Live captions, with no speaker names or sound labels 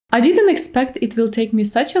I didn't expect it will take me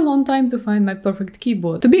such a long time to find my perfect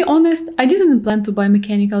keyboard. To be honest, I didn't plan to buy a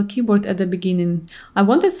mechanical keyboard at the beginning. I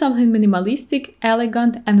wanted something minimalistic,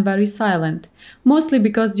 elegant and very silent. Mostly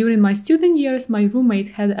because during my student years my roommate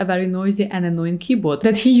had a very noisy and annoying keyboard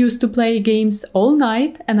that he used to play games all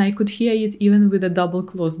night and I could hear it even with the double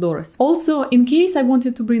closed doors. Also, in case I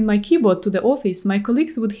wanted to bring my keyboard to the office, my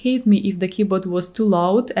colleagues would hate me if the keyboard was too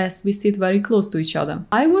loud as we sit very close to each other.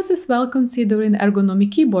 I was as well considering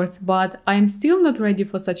ergonomic keyboards, but I am still not ready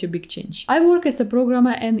for such a big change. I work as a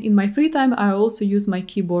programmer and in my free time I also use my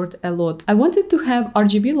keyboard a lot. I wanted to have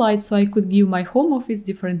RGB lights so I could give my home office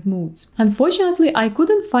different moods. Unfortunately, I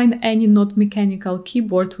couldn't find any not mechanical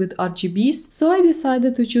keyboard with RGBs, so I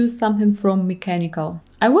decided to choose something from mechanical.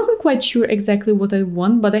 I wasn't quite sure exactly what I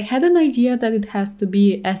want, but I had an idea that it has to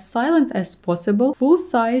be as silent as possible, full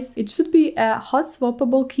size, it should be a hot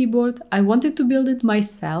swappable keyboard, I wanted to build it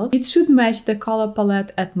myself, it should match the color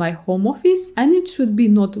palette at my home office, and it should be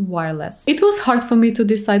not wireless. It was hard for me to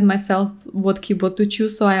decide myself what keyboard to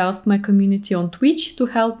choose, so I asked my community on Twitch to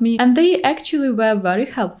help me, and they actually were very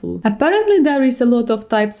helpful. Apparently there is a lot of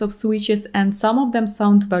types of switches and some of them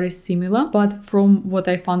sound very similar, but from what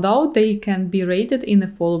I found out, they can be rated in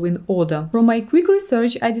a following order. From my quick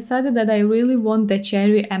research, I decided that I really want the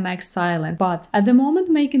Cherry MX Silent, but at the moment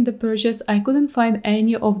making the purchase, I couldn't find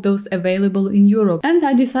any of those available in Europe, and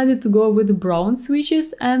I decided to go with brown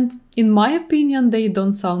switches, and in my opinion, they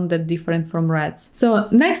don't sound that different from reds. So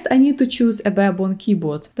next I need to choose a barebone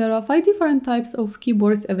keyboard. There are 5 different types of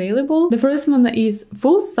keyboards available. The first one is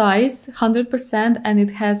full size, 100%, and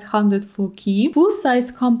it has 104 key. Full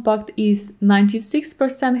size compact is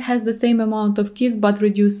 96%, has the same amount of keys but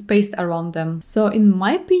reduced space around them. So in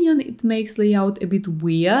my opinion, it makes layout a bit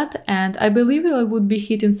weird, and I believe I would be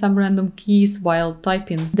hitting some random keys while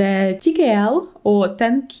typing. The TKL, or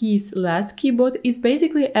 10 keys less keyboard, is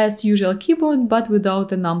basically as usual keyboard but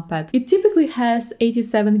without a numpad. It typically has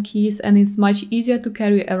 87 keys and it's much easier to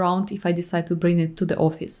carry around if I decide to bring it to the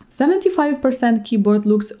office. 75% keyboard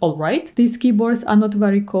looks alright. These keyboards are not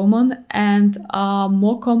very common and are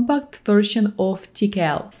more compact version of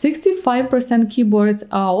TKL. 65% keyboards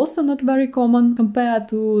are also not very common compared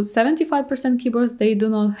to 75% keyboards. They do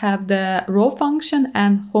not have the raw function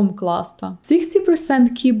and home cluster.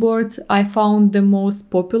 60% keyboards I found the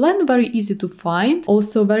most popular and very easy to find,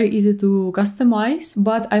 also very easy to customize,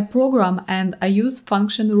 but I program and I use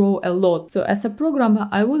function row a lot. So as a programmer,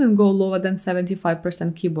 I wouldn't go lower than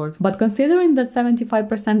 75% keyboard. But considering that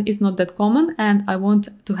 75% is not that common and I want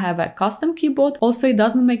to have a custom keyboard, also it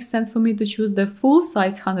doesn't make sense for me to choose the full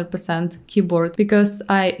size 100% keyboard because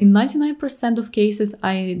in 99% of cases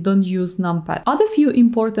I don't use numpad. Other few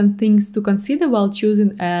important things to consider while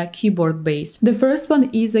choosing a keyboard base. The first one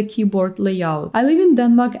is a keyboard layout. I live in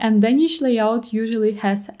Denmark and Danish layout usually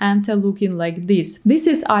has enter looking like this. This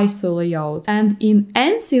is ISO layout, and in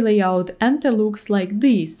ANSI layout enter looks like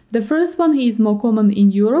this. The first one is more common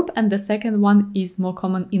in Europe and the second one is more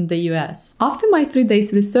common in the US. After my 3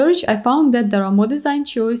 days research, I found that there are more design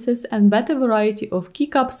choices and better variety of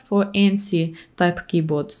keycaps for ANSI type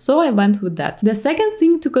keyboard, so I went with that. The second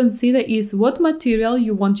thing to consider is what material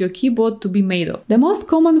you want your keyboard to be made of. The most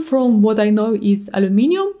common from what I know is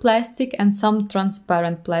aluminum, plastic and some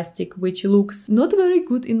transparent plastic, which looks not very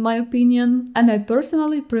good in my opinion, and I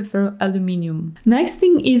personally prefer aluminum. Next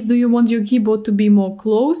thing is, do you want your keyboard to be more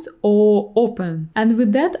closed or open? And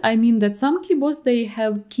with that I mean that some keyboards they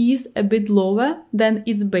have keys a bit lower than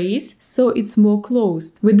its base, so it's more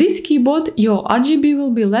closed. With this keyboard your RGB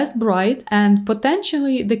will be less bright and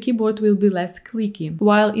potentially the keyboard will be less clicky,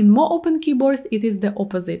 while in more open keyboards it is the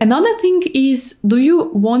opposite. Another thing is, do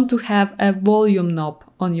you want to have a volume knob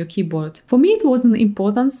on your keyboard? For me it wasn't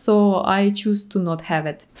important, so I choose to not have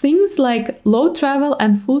it. Things like low travel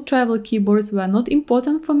and full travel keyboards were not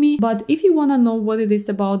important for me, but if you wanna know what it is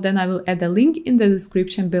about, then I will add a link in the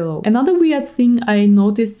description below. Another weird thing I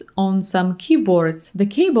noticed on some keyboards, the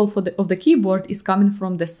cable of the keyboard is coming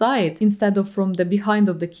from the side instead of from the behind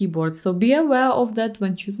of the keyboard, so be aware of that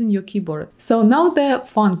when choosing your keyboard. So now the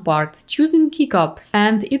fun part, choosing keycaps,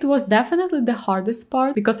 and it was definitely the hardest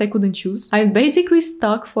part because I couldn't choose. I basically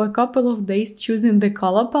stuck for a couple of days choosing the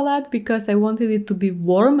color palette because I wanted it to be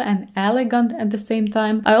warm and elegant at the same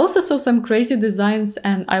time. I also saw some crazy designs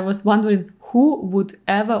and I was wondering who would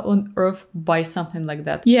ever on earth buy something like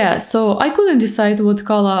that? Yeah, so I couldn't decide what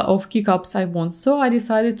color of keycaps I want, so I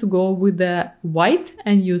decided to go with the white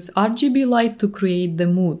and use RGB light to create the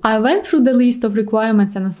mood. I went through the list of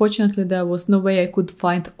requirements and unfortunately there was no way I could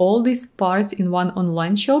find all these parts in one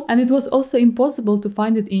online shop, and it was also impossible to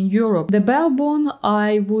find it in Europe. The bare bone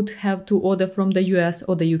I would have to order from the US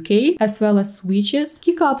or the UK, as well as switches.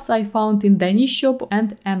 Keycaps I found in Danish shop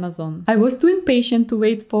and Amazon. I was too impatient to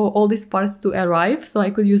wait for all these parts to arrive so I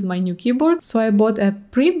could use my new keyboard, so I bought a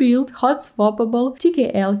pre-built hot swappable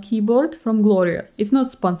TKL keyboard from Glorious. It's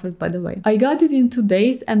not sponsored, by the way. I got it in 2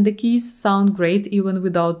 days and the keys sound great even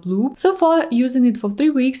without loop. So far using it for 3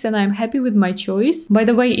 weeks and I'm happy with my choice. By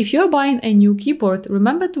the way, if you're buying a new keyboard,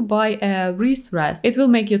 remember to buy a wrist rest. It will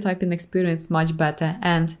make your typing experience much better.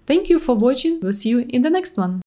 And thank you for watching. We'll see you in the next one.